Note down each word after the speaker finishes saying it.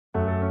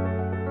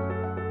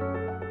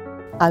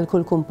Għal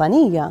kull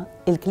kumpanija,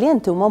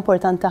 il-klijenti huma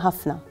importanti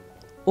ħafna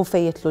u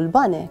fejn jitlu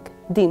l-banek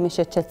din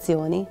mhix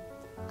eċċezzjoni.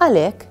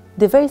 Għalhekk,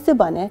 diversi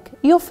banek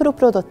joffru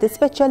prodotti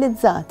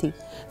speċjalizzati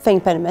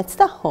fejn permezz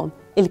tagħhom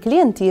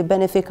il-klijenti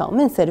jibbenefikaw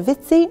minn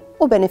servizzi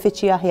u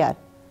benefiċċji aħjar.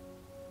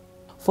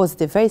 Fost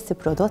diversi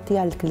prodotti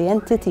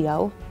għall-klijenti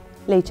tiegħu,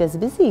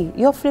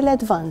 l-HSBC joffri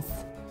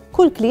l-Advance.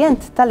 Kull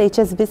klijent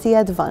tal-HSBC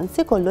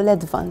Advance ikollu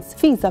l-Advance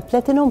Visa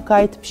Platinum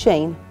Card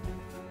b'xejn.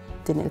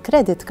 Din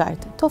il-credit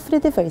card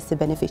toffri diversi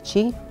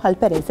benefiċċji bħal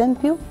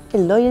pereżempju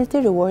il-Loyalty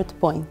Reward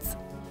Points.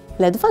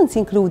 L-Advance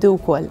jinkludi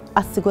wkoll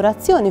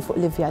assigurazzjoni fuq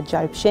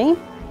l-ivvjaġġar b'xejn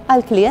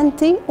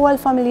għall-klijenti u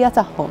għall-familja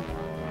tagħhom.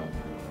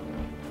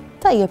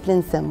 Tajjeb li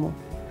nsemmu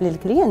li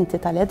l-klijenti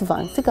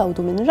tal-Advance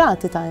igawdu minn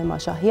rati ta'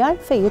 imax aħjar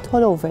fejn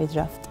jidħol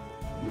overdraft,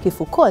 kif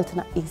ukoll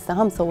tnaqqis ta'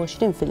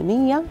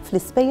 25%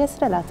 fl-ispejjeż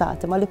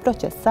relatati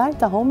mal-proċessar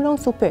ta' home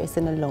loans u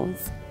personal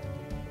loans.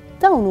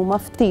 Dawn huma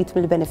ftit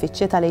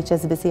mill-benefiċċji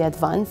tal-HSBC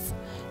Advance.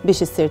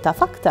 Biex issir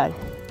taf aktar,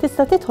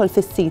 tista' tidħol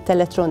fis-sit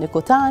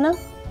elettroniku tagħna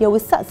jew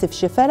issaqsi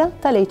f'xi fera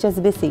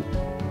tal-HSBC.